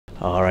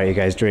All right, you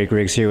guys, Drake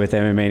Riggs here with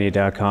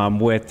MMAnia.com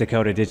with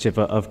Dakota Ditcheva.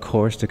 Of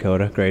course,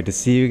 Dakota, great to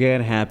see you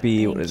again.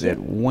 Happy,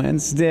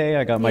 Wednesday?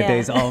 I got my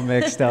days all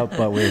mixed up,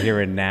 but we're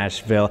here in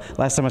Nashville.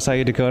 Last time I saw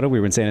you, Dakota,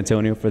 we were in San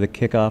Antonio for the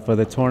kickoff of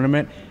the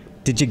tournament.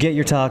 Did you get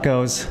your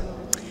tacos?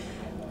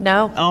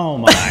 No. Oh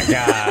my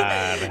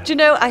God. Do you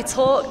know, I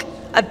talk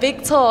a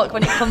big talk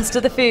when it comes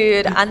to the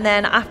food, and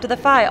then after the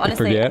fight,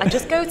 honestly, I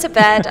just go to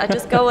bed. I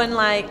just go and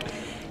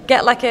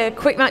get a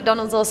quick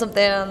McDonald's or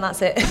something, and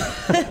that's it.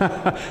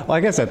 Well, I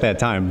guess at that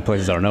time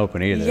places aren't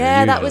open either.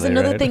 Yeah, that was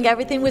another thing.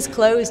 Everything was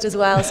closed as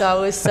well, so I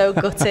was so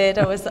gutted.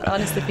 I was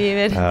honestly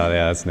fuming. Oh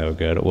yeah, that's no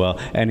good. Well,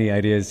 any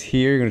ideas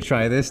here? You're gonna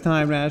try this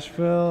time,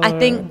 Nashville? I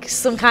think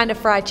some kind of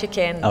fried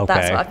chicken. Okay.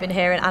 That's what I've been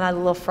hearing, and I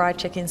love fried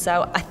chicken.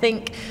 So I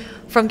think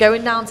from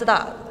going down to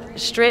that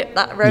strip,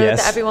 that road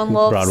that everyone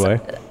loves, Broadway,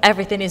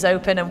 everything is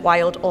open and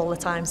wild all the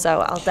time,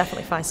 so I'll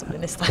definitely find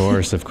something this time.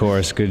 Of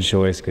course, good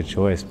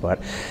choice.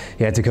 But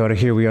yeah, Dakota,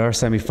 here we are,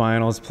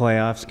 semifinals,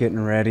 playoffs,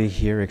 getting ready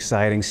here,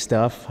 exciting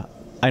stuff.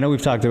 I know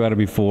we've talked about it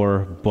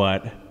before,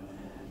 but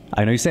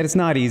I know you said it's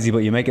not easy, but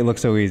you make it look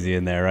so easy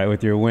in there, right,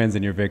 with your wins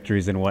and your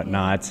victories and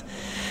whatnot.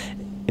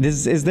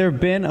 Is there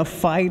been a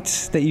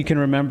fight that you can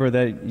remember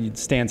that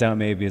stands out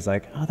maybe as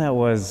like, oh, that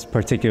was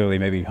particularly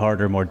maybe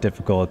harder, more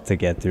difficult to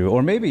get through,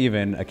 or maybe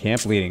even a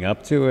camp leading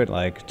up to it,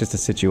 like just a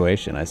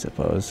situation, I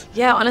suppose?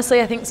 Yeah, honestly,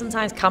 I think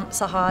sometimes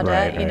camps are harder.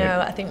 Right. You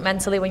know, I think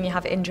mentally when you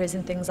have injuries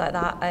and things like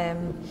that,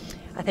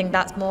 I think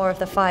that's more of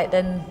the fight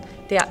than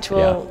the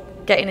actual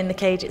getting in the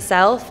cage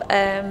itself.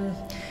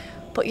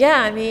 But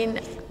yeah, I mean,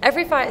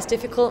 every fight is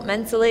difficult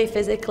mentally,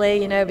 physically,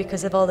 you know,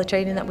 because of all the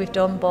training that we've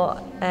done,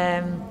 but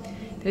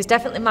it was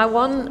definitely my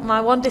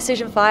one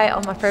decision fight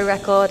on my pro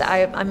record.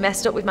 I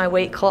messed up with my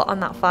weight cut on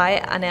that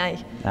fight, and I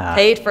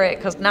paid for it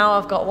because now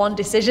I've got one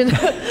decision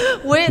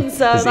win.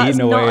 So that's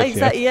not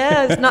exactly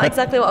it's not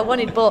exactly what I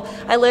wanted. But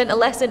I learned a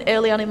lesson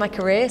early on in my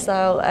career.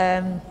 So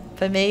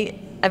for me,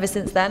 ever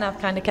since then, I've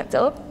kind of kept it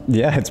up.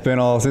 Yeah, it's been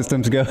all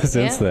systems go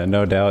since then,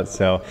 no doubt.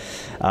 So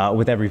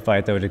with every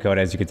fight, though,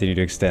 Dakota, as you continue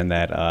to extend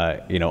that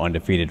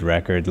undefeated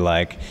record,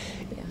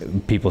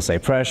 people say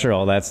pressure,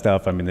 all that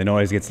stuff. I mean, the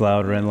noise gets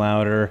louder and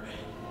louder.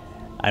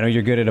 I know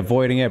you're good at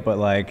avoiding it,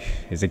 but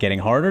is it getting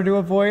harder to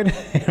avoid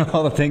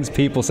all the things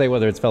people say,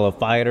 whether it's fellow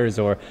fighters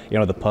or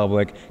the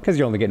public, because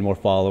you're only getting more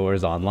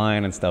followers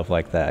online and stuff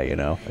like that,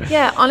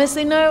 Yeah,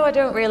 honestly, no, I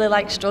don't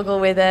really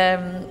struggle with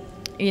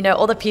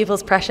other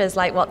people's pressures,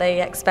 like what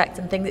they expect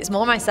and things. It's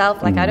more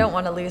myself. I don't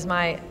want to lose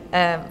my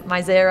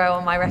my zero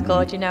on my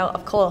record,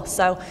 of course.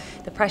 So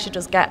the pressure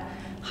does get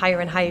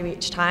higher and higher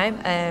each time.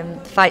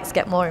 Fights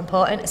get more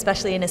important,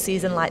 especially in a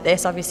season like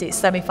this. Obviously it's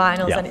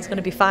semi-finals and it's going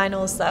to be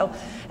finals, so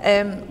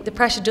the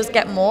pressure does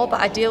get more,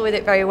 but I deal with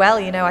it very well.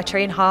 I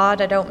train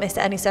hard, I don't miss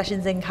any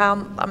sessions in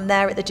camp, I'm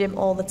there at the gym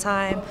all the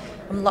time,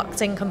 I'm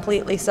locked in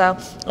completely. So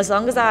as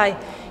long as I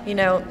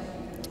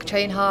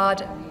train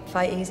hard,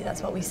 fight easy,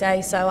 that's what we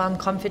say. So I'm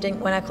confident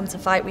when I come to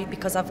fight week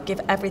because I've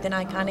give everything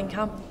I can in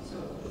camp.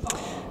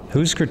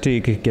 Whose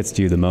critique gets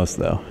to you the most,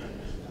 though?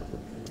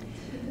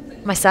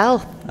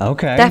 Myself.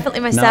 Okay.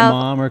 Definitely myself. Not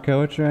mom or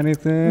coach or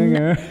anything?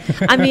 No.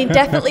 I mean,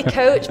 definitely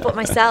coach, but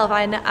myself.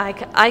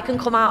 I can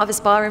come out of a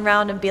sparring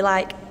round and be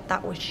like,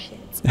 that was shit.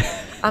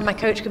 And my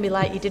coach can be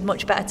like, you did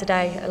much better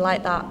today. I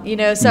like that.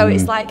 So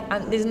it's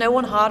there's no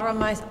one harder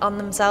on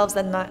themselves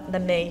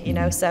than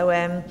me, So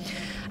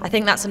I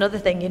think that's another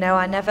thing,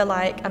 I'm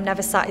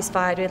never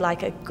satisfied with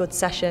a good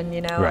session,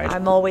 Right.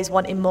 I'm always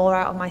wanting more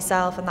out of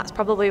myself, and that's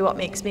probably what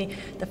makes me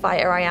the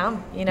fighter I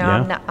am.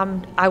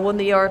 I won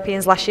the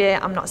Europeans last year.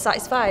 I'm not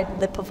satisfied.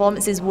 The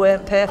performances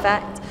weren't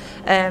perfect.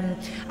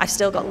 I've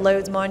still got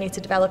loads more I need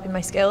to develop in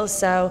my skills,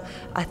 so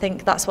I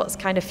think that's what's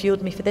kind of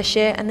fueled me for this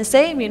year. And the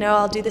same,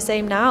 I'll do the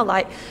same now.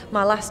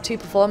 My last two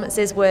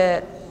performances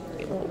were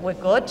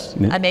good,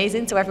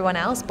 amazing to everyone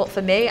else, but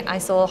for me, I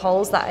saw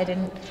holes that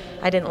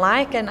I didn't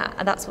like, and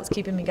that's what's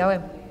keeping me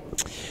going.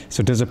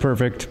 So does a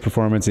perfect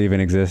performance even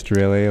exist,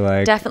 really?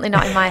 Definitely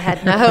not in my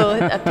head, no.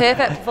 A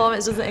perfect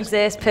performance doesn't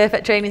exist.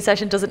 Perfect training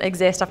session doesn't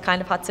exist. I've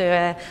kind of had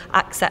to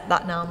accept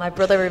that now. My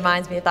brother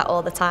reminds me of that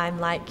all the time.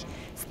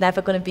 It's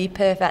never going to be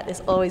perfect. There's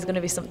always going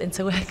to be something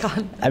to work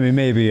on. I mean,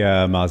 maybe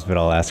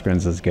Masvidal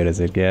Askren's as good as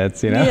it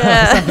gets,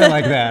 Yeah. Something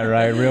like that,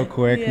 right? Real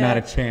quick, not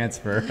a chance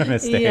for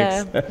mistakes.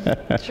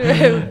 Yeah,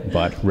 true.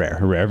 But rare,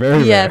 very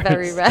rare. Yeah,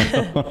 very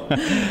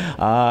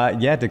rare.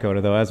 Yeah, Dakota,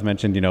 though, as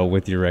mentioned,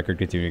 with your record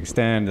continuing to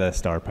extend, the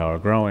star power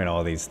growing,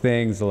 all these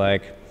things,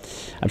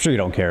 I'm sure you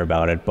don't care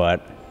about it,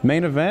 but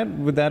main event,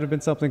 would that have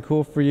been something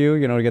cool for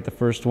you, to get the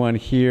first one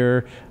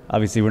here?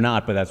 Obviously we're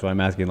not, but that's why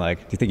I'm asking, do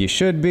you think you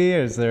should be?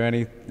 Or is there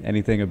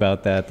anything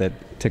about that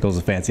tickles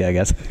the fancy, I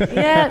guess?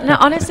 Yeah, no,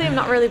 honestly, I'm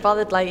not really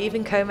bothered.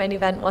 Even co-main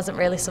event wasn't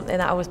really something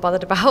that I was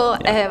bothered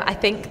about. Yeah. I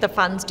think the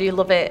fans do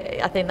love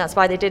it. I think that's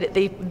why they did it.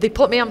 They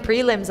put me on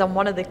prelims on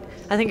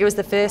I think it was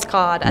the first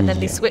card, and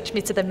then they switched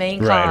me to the main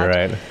card.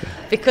 Right.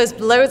 Because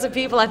loads of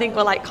people, I think,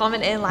 were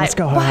commenting What's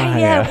going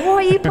why, on? what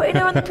are you putting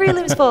her on the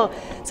prelims for?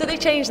 So they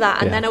changed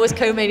that, and then I was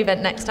co-main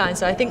event next time.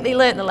 So I think they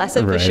learned the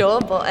lesson for sure.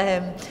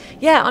 But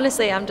yeah,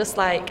 honestly, I'm just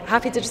like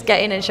happy to just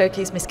get in and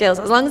showcase my skills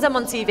as long as I'm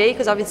on TV,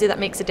 because obviously that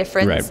makes a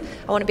difference. Right.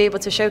 I want to be able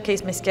to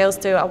showcase my skills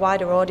to a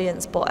wider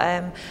audience, but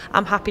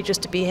I'm happy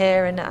just to be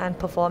here and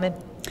performing.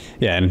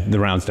 Yeah, and the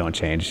rounds don't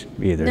change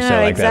either. No, so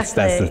like exactly,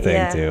 that's the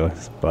thing too.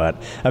 But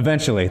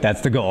eventually that's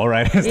the goal,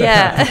 right? For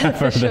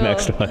the sure.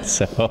 next one.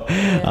 So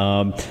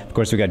of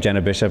course we got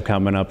Jena Bishop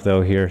coming up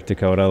though here,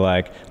 Dakota.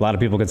 Like a lot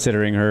of people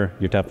considering her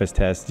your toughest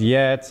test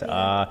yet.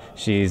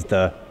 She's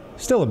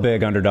still a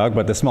big underdog,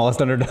 but the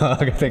smallest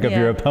underdog, I think, of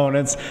your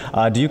opponents.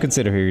 Do you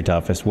consider her your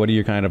toughest? What are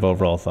your kind of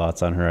overall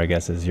thoughts on her, I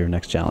guess, as your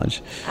next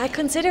challenge? I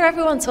consider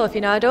everyone tough.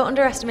 I don't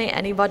underestimate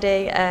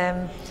anybody.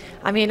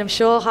 I mean, I'm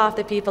sure half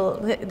the people,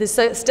 there's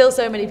still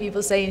so many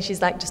people saying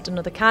she's like just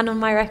another can on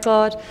my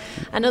record.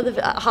 Another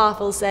half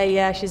will say,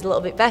 yeah, she's a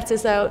little bit better.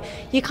 So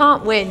you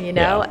can't win,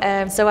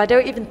 Yeah. So I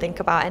don't even think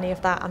about any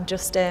of that. I'm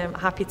just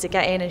happy to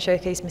get in and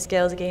showcase my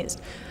skills against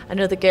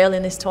another girl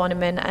in this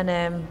tournament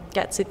and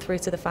get through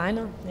to the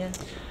final. Yeah.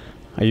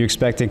 Are you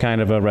expecting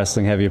kind of a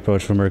wrestling heavy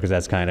approach from her? Because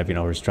that's kind of,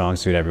 her strong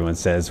suit. Everyone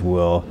says,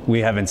 well, we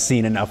haven't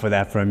seen enough of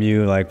that from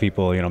you, like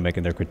people,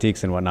 making their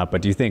critiques and whatnot.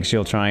 But do you think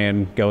she'll try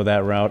and go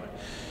that route?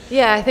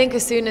 Yeah, I think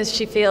as soon as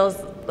she feels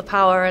the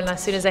power and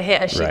as soon as I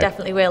hit her, she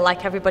definitely will,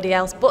 like everybody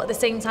else. But at the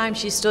same time,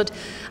 she stood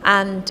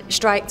and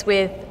striked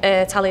with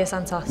Talia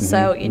Santos.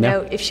 Mm-hmm.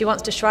 So, if she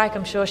wants to strike,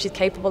 I'm sure she's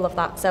capable of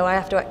that. So I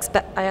have to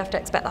expect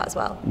that as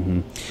well.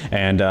 Mm-hmm.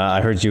 And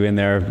I heard you in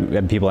there,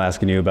 and people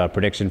asking you about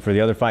prediction for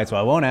the other fights. Well,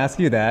 I won't ask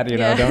you that.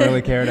 Don't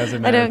really care. It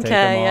doesn't matter. I don't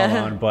care, them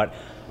all on. But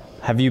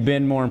have you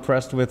been more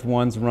impressed with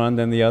one's run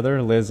than the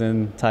other, Liz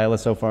and Tyler,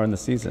 so far in the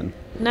season?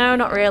 No,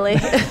 not really.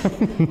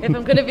 If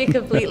I'm going to be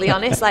completely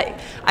honest,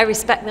 I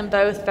respect them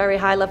both, very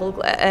high level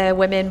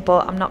women,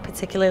 but I'm not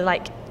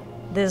particularly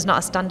there's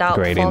not a standout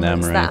grading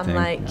performance them or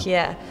that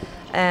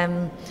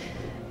anything.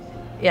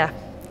 Yeah,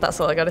 that's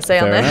all I got to say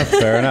on that.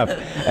 Fair enough.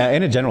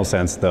 In a general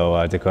sense,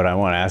 though, Dakota, I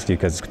want to ask you,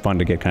 because it's fun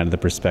to get kind of the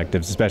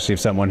perspectives, especially if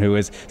someone who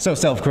is so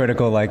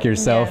self-critical like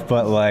yourself.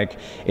 Yeah. But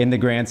in the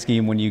grand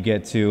scheme, when you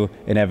get to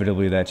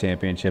inevitably that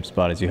championship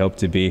spot as you hope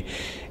to be,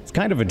 it's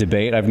kind of a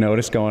debate I've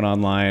noticed going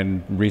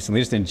online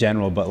recently, just in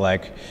general. But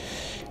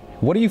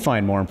what do you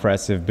find more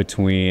impressive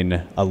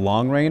between a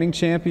long reigning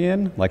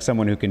champion, like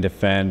someone who can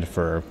defend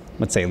for,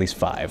 let's say, at least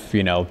 5,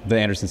 the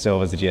Anderson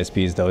Silvas, the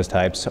GSPs, those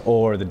types,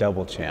 or the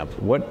double champ?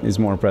 What is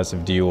more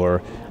impressive to you,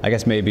 or I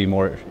guess maybe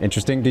more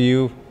interesting to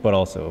you, but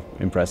also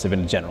impressive in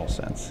a general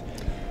sense?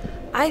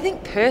 I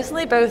think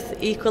personally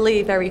both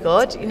equally very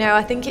good.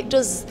 I think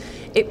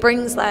it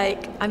brings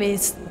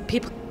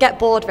people get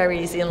bored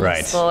very easily in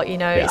this sport.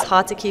 It's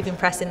hard to keep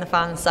impressing the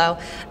fans. So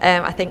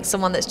I think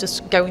someone that's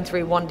just going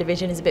through one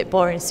division is a bit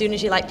boring. As soon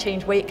as you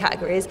change weight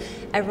categories,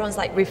 everyone's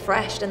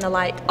refreshed and they're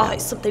like, oh,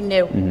 it's something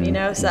new.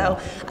 Mm-hmm. So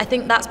I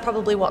think that's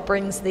probably what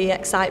brings the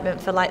excitement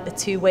for the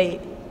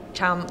 2-weight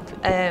champ.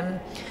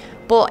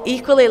 But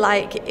equally,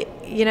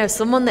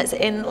 someone that's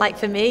in,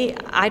 for me,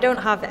 I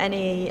don't have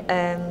any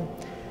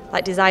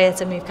desire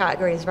to move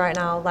categories right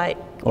now.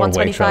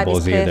 125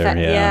 is perfect. Either.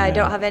 Yeah, I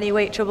don't have any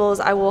weight troubles.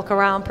 I walk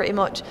around pretty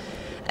much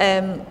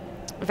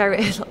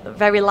very,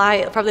 very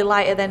light, probably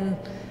lighter than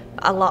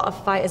a lot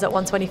of fighters at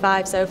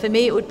 125. So for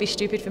me, it would be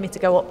stupid for me to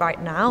go up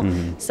right now.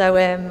 Mm-hmm. So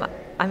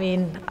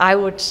I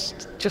would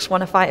just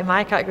want to fight in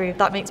my category. If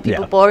that makes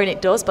people boring,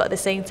 it does. But at the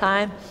same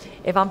time,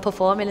 if I'm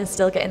performing and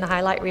still getting the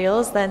highlight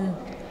reels, then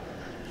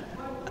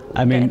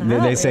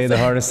they say the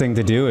hardest thing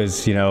to do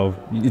is,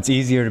 it's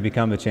easier to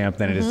become the champ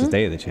than it is to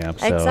stay the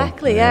champ. So,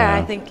 exactly, yeah.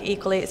 I think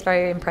equally it's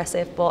very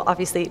impressive, but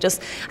obviously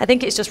I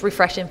think it's just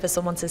refreshing for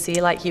someone to see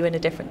you in a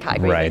different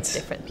category against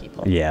different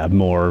people. Yeah,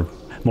 more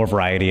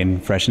variety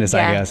and freshness,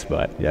 I guess,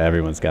 but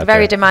everyone's got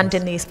very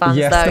demanding, these fans,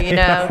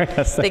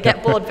 though, they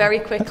get bored very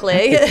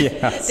quickly.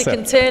 They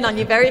can turn on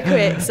you very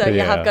quick, so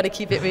you have got to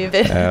keep it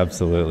moving.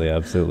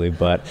 Absolutely.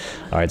 But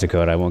all right,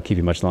 Dakota, I won't keep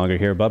you much longer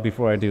here, but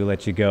before I do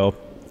let you go,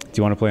 do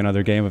you want to play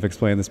another game of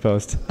Explain This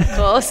Post? Of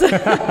course. All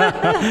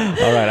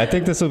right, I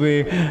think this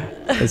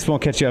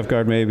won't catch you off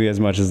guard maybe as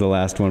much as the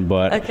last one,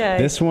 but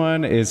this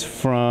one is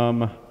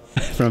from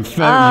you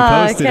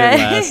posted it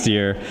last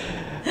year,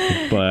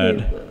 but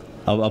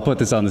I'll put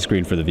this on the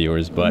screen for the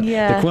viewers. But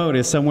the quote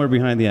is, somewhere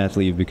behind the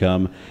athlete you've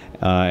become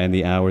and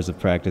the hours of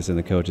practice and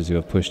the coaches who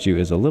have pushed you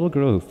is a little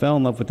girl who fell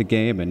in love with the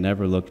game and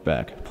never looked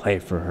back. Play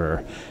for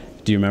her.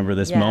 Do you remember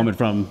this moment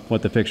from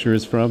what the picture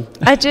is from?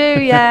 I do,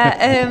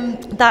 yeah.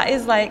 That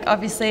is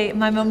obviously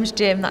my mum's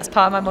gym. That's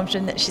part of my mum's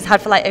gym that she's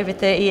had for over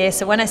 30 years.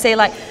 So when I say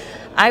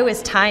I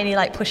was tiny,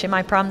 pushing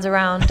my prams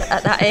around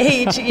at that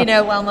age,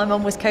 while my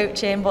mum was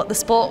coaching, but the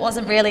sport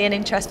wasn't really an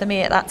interest for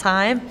me at that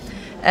time.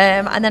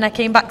 And then I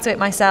came back to it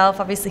myself,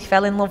 obviously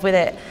fell in love with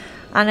it.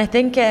 And I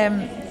think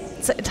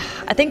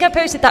I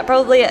posted that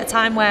probably at a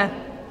time where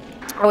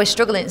I was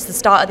struggling. It's the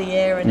start of the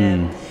year,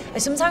 and I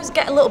sometimes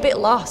get a little bit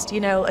lost,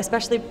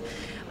 especially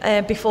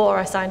before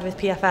I signed with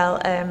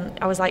PFL.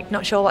 I was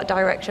not sure what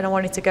direction I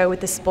wanted to go with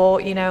the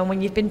sport, and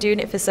when you've been doing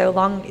it for so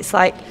long, it's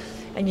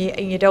and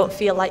you don't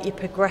feel like you're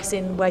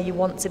progressing where you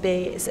want to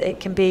be. It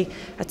can be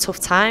a tough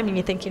time, and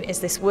you're thinking, is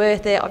this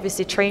worth it?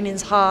 Obviously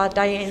training's hard,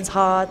 dieting's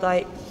hard,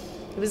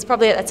 it was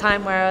probably at a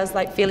time where I was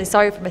like feeling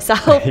sorry for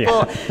myself. Yeah.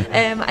 But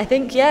I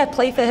think, yeah,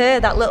 play for her,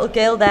 that little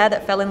girl there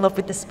that fell in love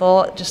with the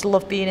sport, just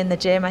loved being in the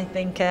gym. I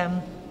think,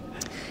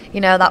 you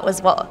know, that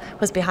was what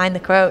was behind the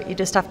quote. You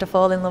just have to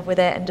fall in love with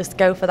it and just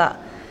go for that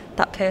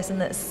person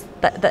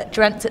that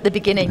dreamt at the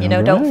beginning, you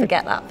know. Don't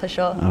forget that, for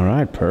sure. All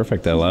right,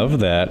 perfect. I love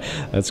that.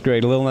 That's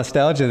great. A little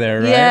nostalgia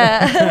there, right?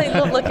 Yeah, I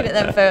love looking at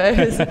them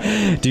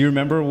photos. Do you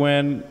remember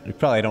when, you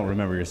probably don't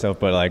remember yourself,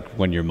 but like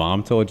when your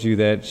mom told you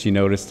that she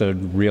noticed a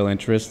real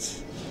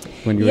interest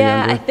when you were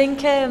younger? Yeah, I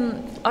think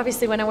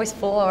obviously when I was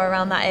 4,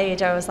 around that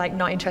age, I was like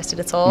not interested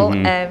at all.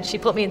 She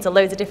put me into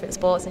loads of different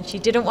sports and she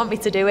didn't want me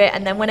to do it.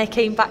 And then when I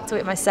came back to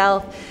it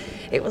myself,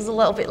 it was a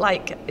little bit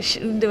like,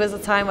 there was a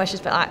time where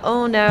she's been like,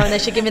 oh no, and then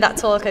she'd give me that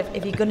talk of,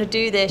 if you're going to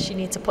do this, you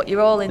need to put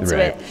your all into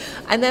it.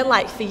 And then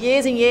like for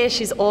years and years,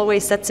 she's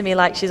always said to me,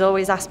 like, she's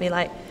always asked me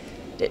like,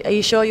 are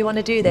you sure you want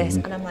to do this?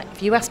 And I'm like,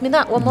 if you ask me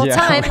that one more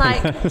time,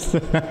 like,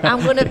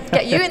 I'm going to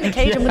get you in the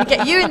cage, I'm going to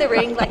get you in the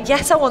ring, like,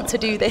 yes, I want to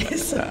do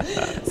this.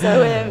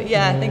 So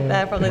yeah, I think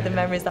they're probably the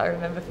memories that I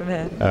remember from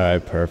her. All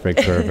right,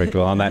 perfect.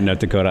 Well, on that note,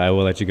 Dakota, I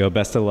will let you go.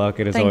 Best of luck.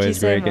 It is always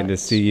great getting to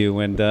see you,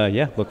 and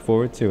yeah, look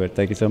forward to it.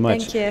 Thank you so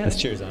much. Thank you.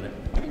 Let's cheers on it.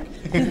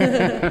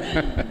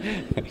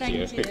 Thank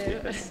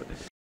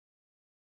you.